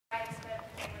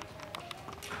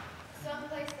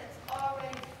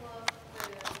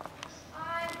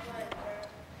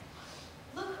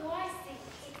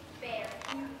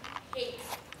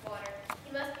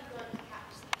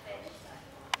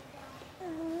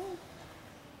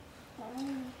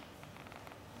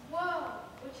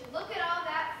Look at all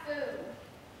that food.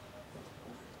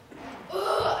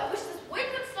 Ugh, I wish this wind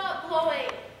would stop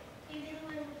blowing. Maybe the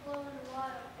wind will blow in the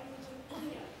water and you can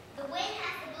eat it. The wind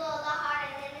has to blow a lot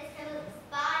harder than this smooth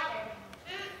spider.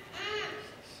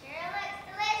 Sure looks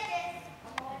delicious.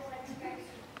 I'm always like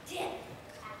spicy Dip.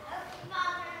 I hope you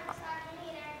bought her a sardine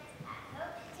eater. I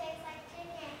hope she tastes like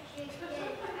chicken.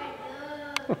 I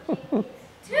love chicken.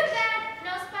 Too bad.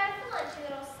 No spider for lunch, you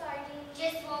little sardine.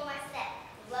 Just one more step.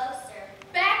 Closer.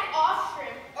 Back off,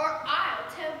 shrimp, or I'll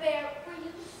tell Bear where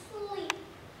you sleep.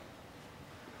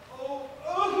 Oh,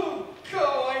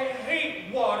 God, I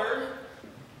hate water.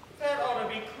 That ought to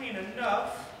be clean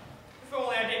enough. If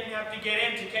only I didn't have to get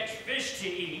in to catch fish to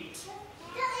eat.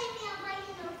 Don't leave me on my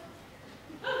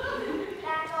nose.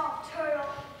 Back off,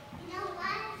 turtle. You know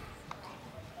what?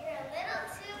 You're a little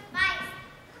too feisty.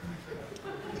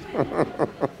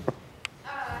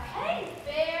 Hey,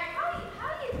 Bear,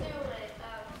 how you doing?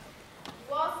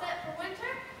 You all set for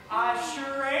winter? I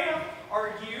sure am.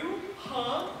 Are you?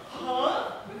 Huh?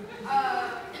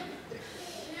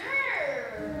 Sure.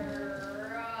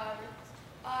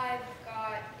 I've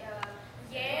got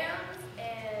yams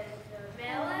and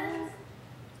melons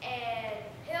and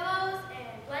pillows and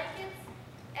blankets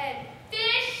and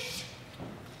fish.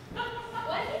 What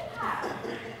do you have?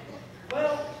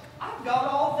 Well, I've got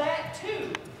all that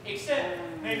too. Except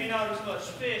maybe not as much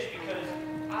fish because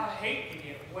I hate to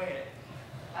get wet.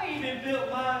 I even built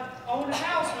my own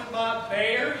house with my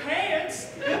bare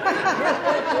hands. Do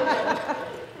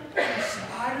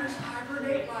spiders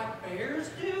hibernate like bears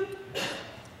do?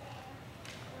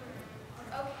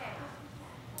 Okay.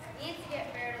 I need to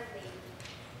get Bear to leave.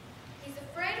 He's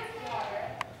afraid of water,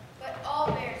 but all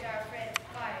bears are afraid of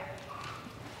fire.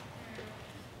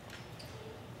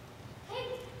 Hey,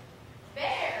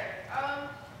 Bear,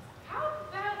 how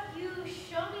about you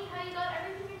show me how you got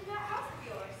everything into that house of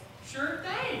yours? Sure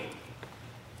thing.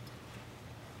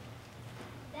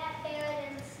 That bear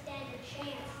didn't stand a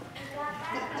chance. And got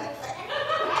that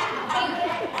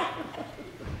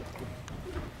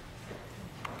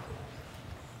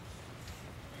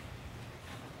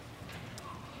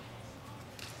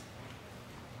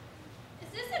Is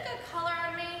this a good color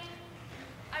on me?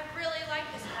 I really like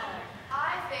this color.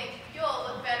 I think you'll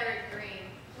look better in green.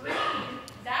 Green?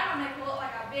 That'll make it look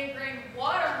like a big green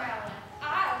watermelon.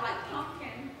 I like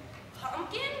pumpkin.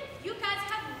 Pumpkin? You guys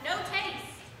have no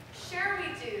taste. Sure we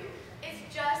do. It's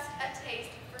just a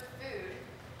taste for food.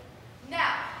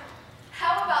 Now,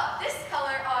 how about this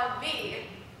color on me?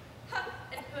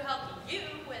 And who helped you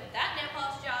with that nail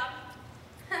polish job?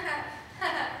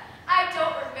 I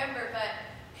don't remember, but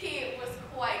he was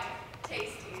quite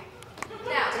tasty.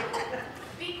 Now,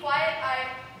 be quiet. I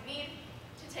need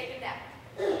to take a nap.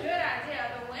 Good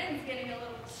idea. The wind's getting a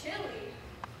little chilly.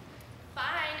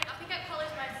 Fine, I'll pick out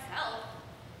colors myself.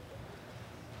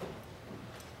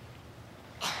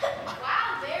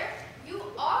 Wow, Bear, you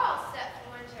are all set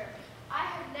for winter. I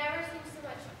have never seen so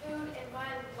much food in my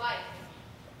life.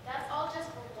 That's all just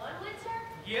for one winter?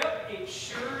 Yep, it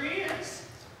sure is.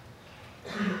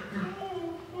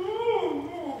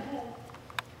 Ooh,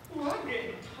 I'm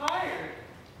getting tired.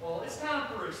 Well, it's time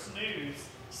for a snooze.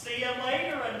 See you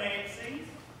later, Anansi.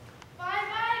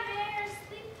 Bye-bye, Bear.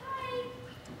 Sleep tight.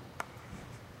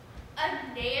 A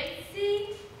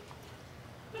Nancy?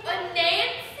 A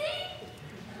Nancy?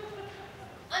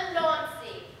 A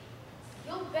Nancy.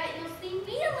 You'll bet you'll see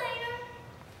me later.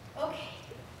 Okay.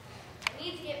 I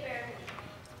need to get Bear to leave.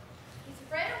 He's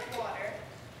afraid of water,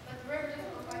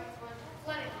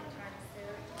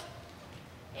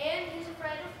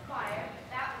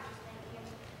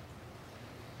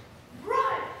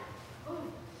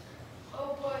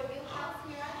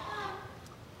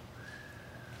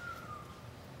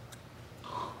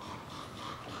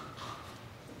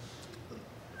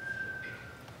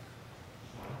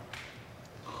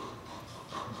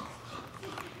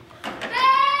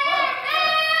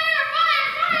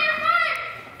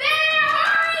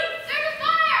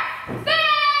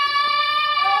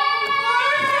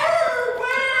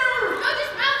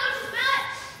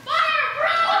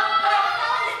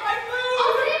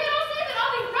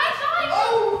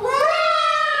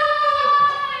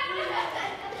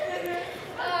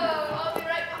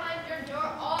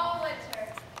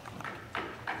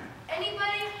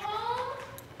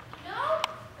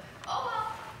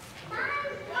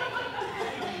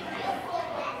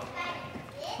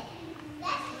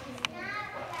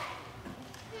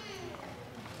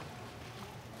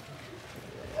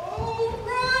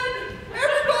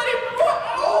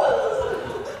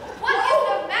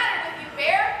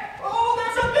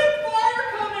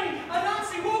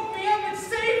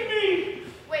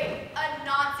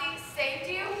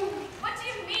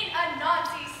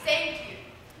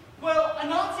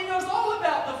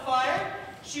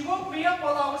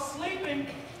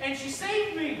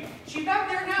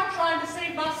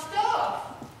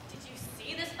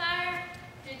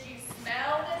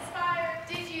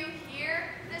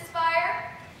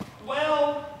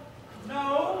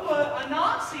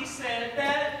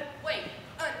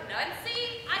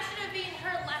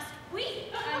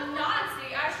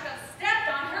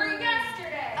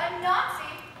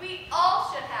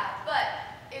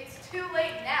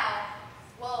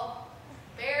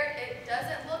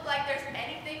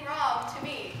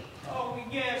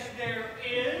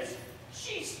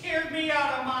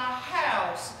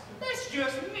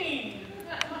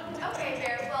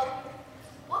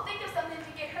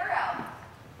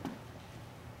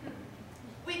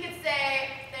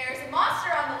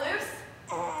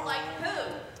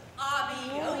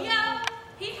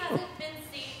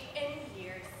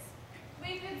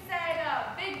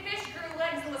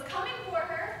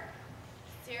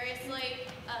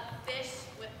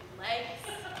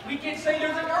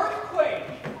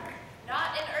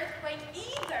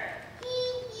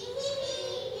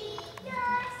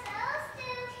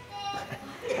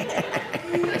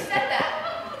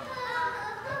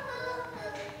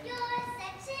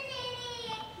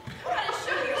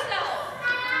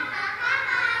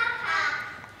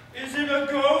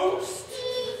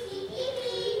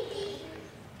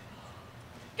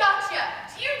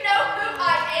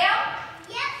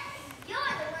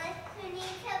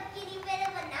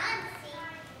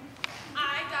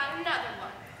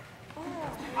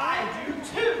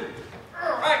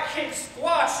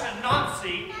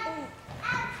 seat.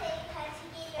 I'll tell you how to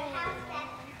get your house back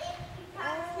if you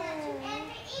promise not to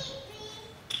ever eat me.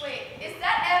 Wait, is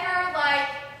that ever, like,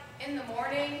 in the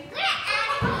morning? We're out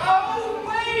of here. Oh,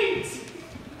 wait!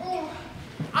 Oh,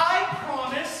 I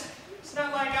promise. It's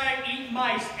not like I eat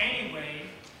mice anyway.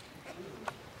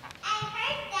 I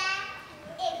heard that.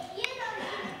 If you don't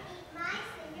even eat mice,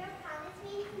 then your promise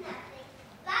means nothing.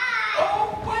 Bye.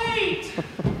 Oh, wait!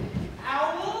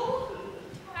 Owl?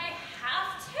 I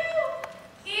have to?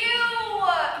 Ew!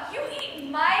 You eat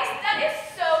mice? That is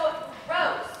so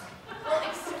gross. Well,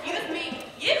 excuse me,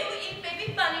 you eat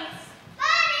baby bunnies.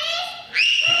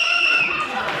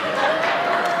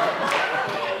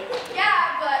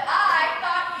 Yeah, but I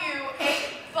thought you ate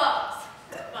bugs.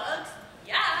 Bugs?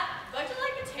 Yeah, bugs are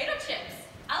like potato chips.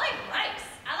 I like mice.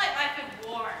 I like my food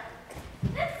warm.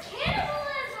 That's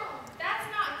cannibalism. That's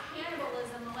not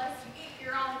cannibalism unless you eat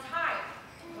your own type,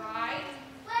 right?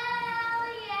 Well,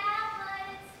 yeah, but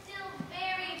it's still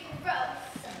very gross.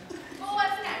 Well,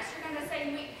 what's next? You're gonna say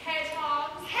you eat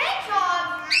hedgehogs?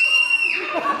 Hedgehogs?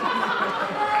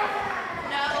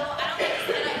 No, I don't think you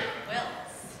said I eat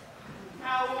quills.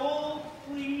 Owl,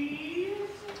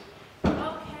 please?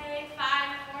 Okay,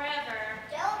 fine, forever.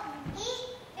 Don't eat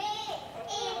me.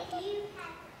 And you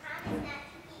have to promise not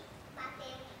to eat my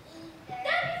family either.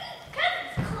 Not eat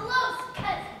cousins, close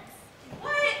cousins.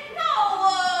 What? No!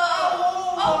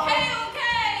 Okay.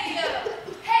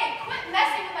 Hey, quit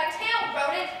messing with my tail,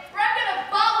 rodent, or I'm gonna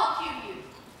barbecue you.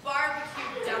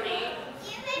 Barbecue dummy.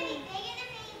 You may be bigger than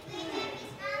me, we may be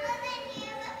smaller than you,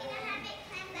 but we don't have big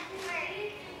plans that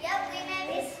hurt. Yep, we may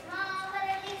be small, but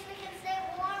at least we can stay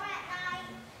warm at night.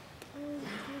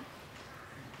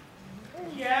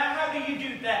 Yeah, how do you do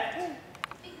that?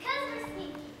 Because we're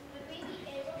sneaky, would we be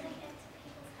able to get to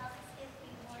people's houses if we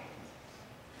weren't?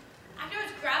 I could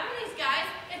just grab one of these guys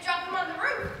and drop them on the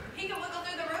roof. He can wiggle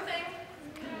through the roofing.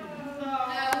 No.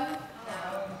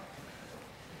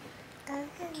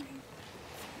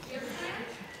 You ever tried?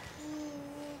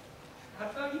 How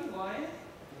about you, Wyatt?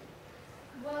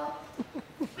 Well,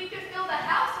 we could fill the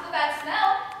house with a bad smell.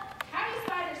 How do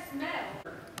spiders smell?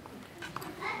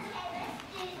 Okay, let's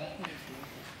do this.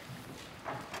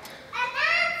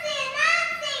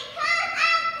 Anansi, come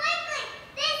out quickly!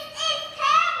 This is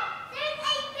terrible! There's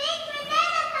a big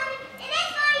tornado coming, and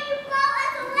it's going to blow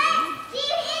us away! Do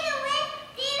you hear the wind?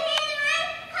 Do you hear the rain?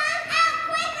 Come out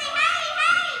quickly!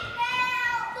 Hurry!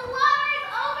 Girl! The water is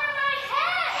over my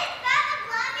head. It's about to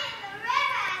blow me in the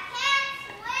river! I can't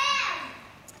swim!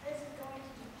 This is going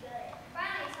to be good.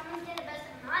 Finally, someone's getting the best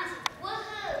of Anansi.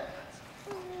 Woohoo!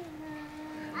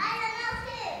 I don't know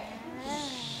too.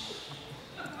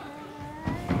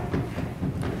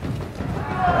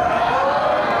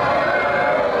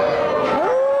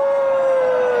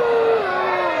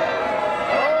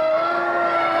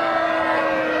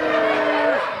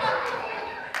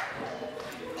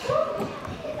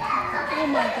 Oh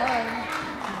my God.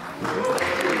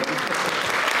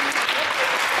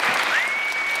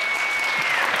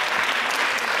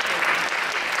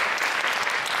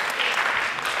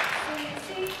 So you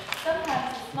see,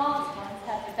 sometimes the smallest ones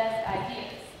have the best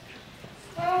ideas.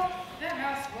 Well, that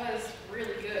house was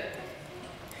really good.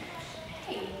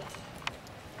 Hey,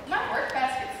 my work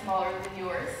basket's smaller than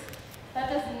yours. That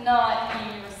does not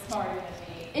mean you were smarter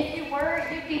than me. If you were,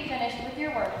 you'd be finished with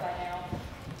your work by now.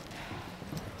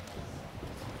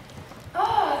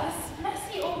 Oh, this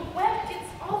messy old web gets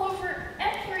all over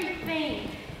everything.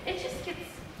 It just gets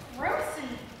gross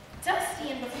and dusty,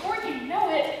 and before you know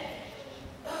it, it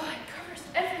covers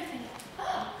everything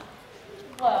up.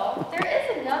 Well, there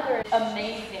is another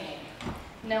amazing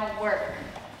work.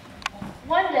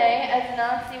 One day, as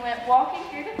Anansi went walking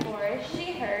through the forest,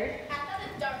 she heard, I thought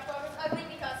the dark frog was ugly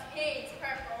because he's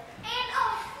purple. And a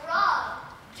frog.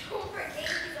 Don't forget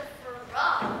he's a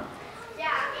frog.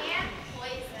 Yeah, and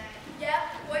poison. Yep,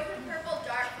 poison purple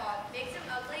dark frog makes him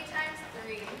ugly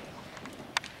 ×3.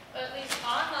 At least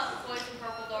I'm not the poison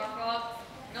purple dark frog.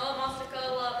 No one wants to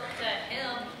go up to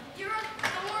him. You're a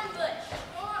thorn bush.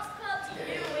 No one wants to come to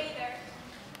you either.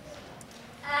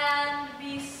 And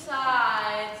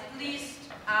besides, at least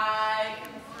I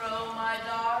can throw my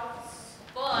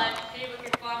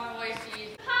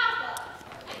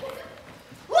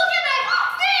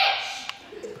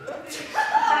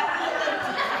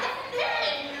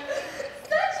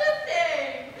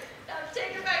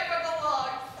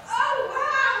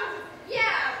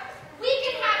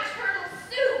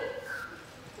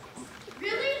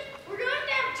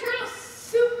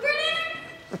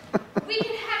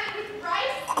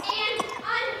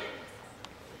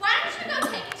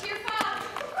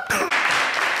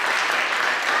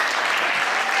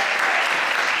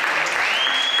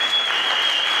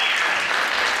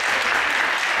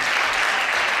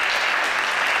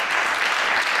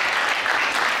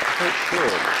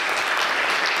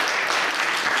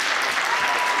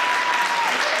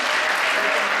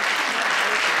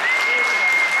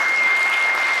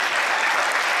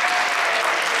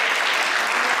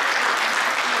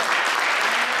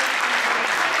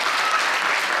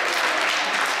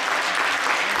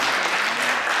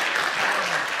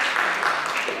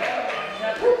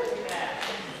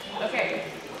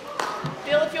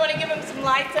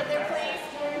lights up there, please?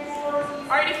 All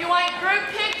right, if you want group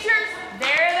pictures,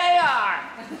 there they are.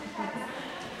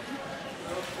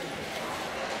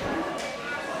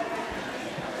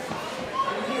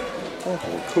 That's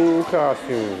a cool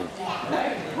costume.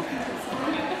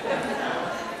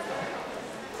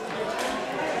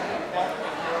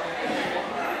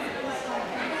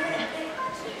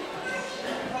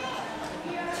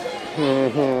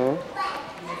 Mm-hmm.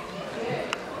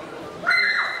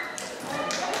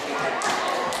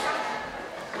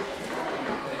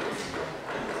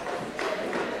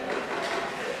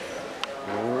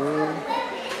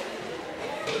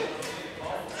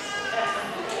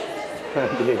 I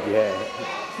did, yeah.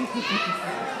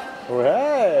 Well,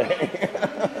 hey!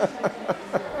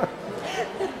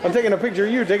 I'm taking a picture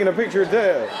of you, taking a picture of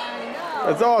Deb.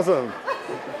 That's awesome.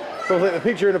 So take the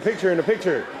picture in a picture in a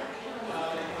picture.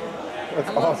 That's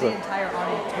awesome. The entire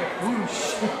audience went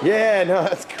whoosh. Yeah, no,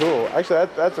 that's cool. Actually,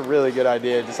 that's a really good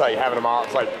idea. Just like having them all.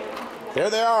 It's like, there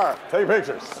they are. Take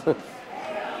pictures.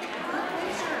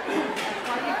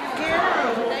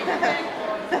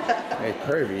 Hey,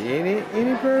 pervy, ain't it? Ain't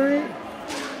it, pervy?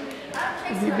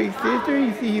 Is your big sister?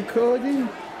 You see your cousin?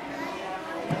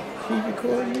 See your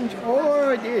cousin?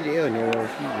 Oh, there's Eleanor.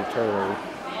 She's a turtle.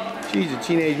 She's a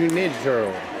Teenage Mutant Ninja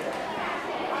Turtle.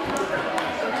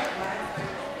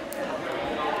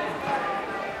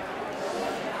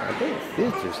 I think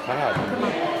sister's hot. Come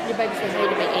on. Your baby says hey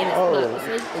to me and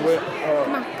it's well,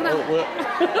 come on, come on. Well,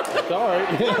 sorry.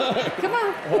 Come on.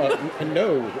 No.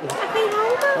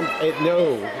 No.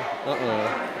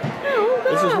 No,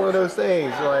 This is one of those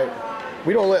things, like,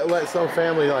 we don't let some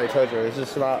family, like, touch her. It's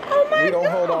just not, we don't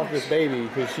hold off this baby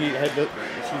because she had to,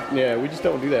 yeah, we just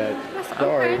don't do that.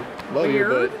 Sorry. Okay. Love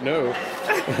Weird. you, but no.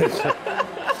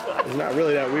 It's not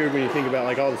really that weird when you think about,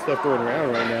 like, all the stuff going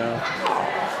around right now.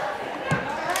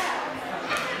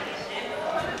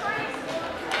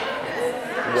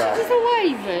 She's just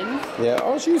waving. Yeah,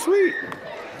 oh, she's sweet.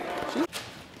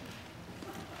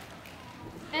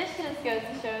 This just goes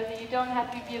to show that you don't have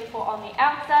to be beautiful on the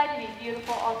outside to be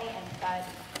beautiful on the inside.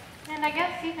 And I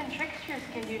guess even tricksters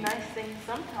can do nice things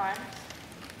sometimes.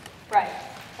 Right.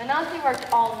 Anansi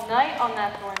worked all night on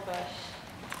that thorn bush.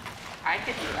 I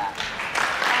could do that.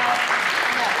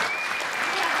 No.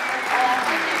 All I have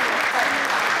to do is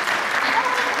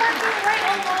working right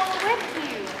along with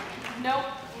you. Nope,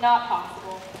 not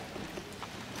possible.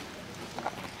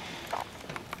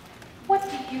 What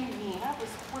do you mean? I was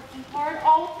working hard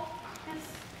all this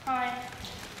time.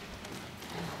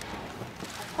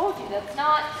 I told you that's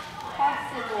not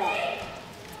possible.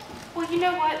 Well, you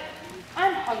know what?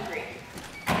 I'm hungry.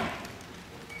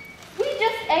 We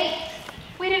just ate.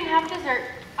 We didn't have dessert.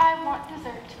 I want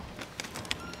dessert.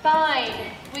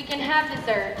 Fine, we can have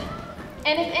dessert.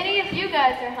 And if any of you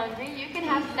guys are hungry, you can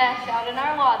have snacks out in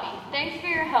our lobby. Thanks for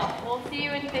your help. We'll see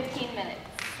you in 15 minutes.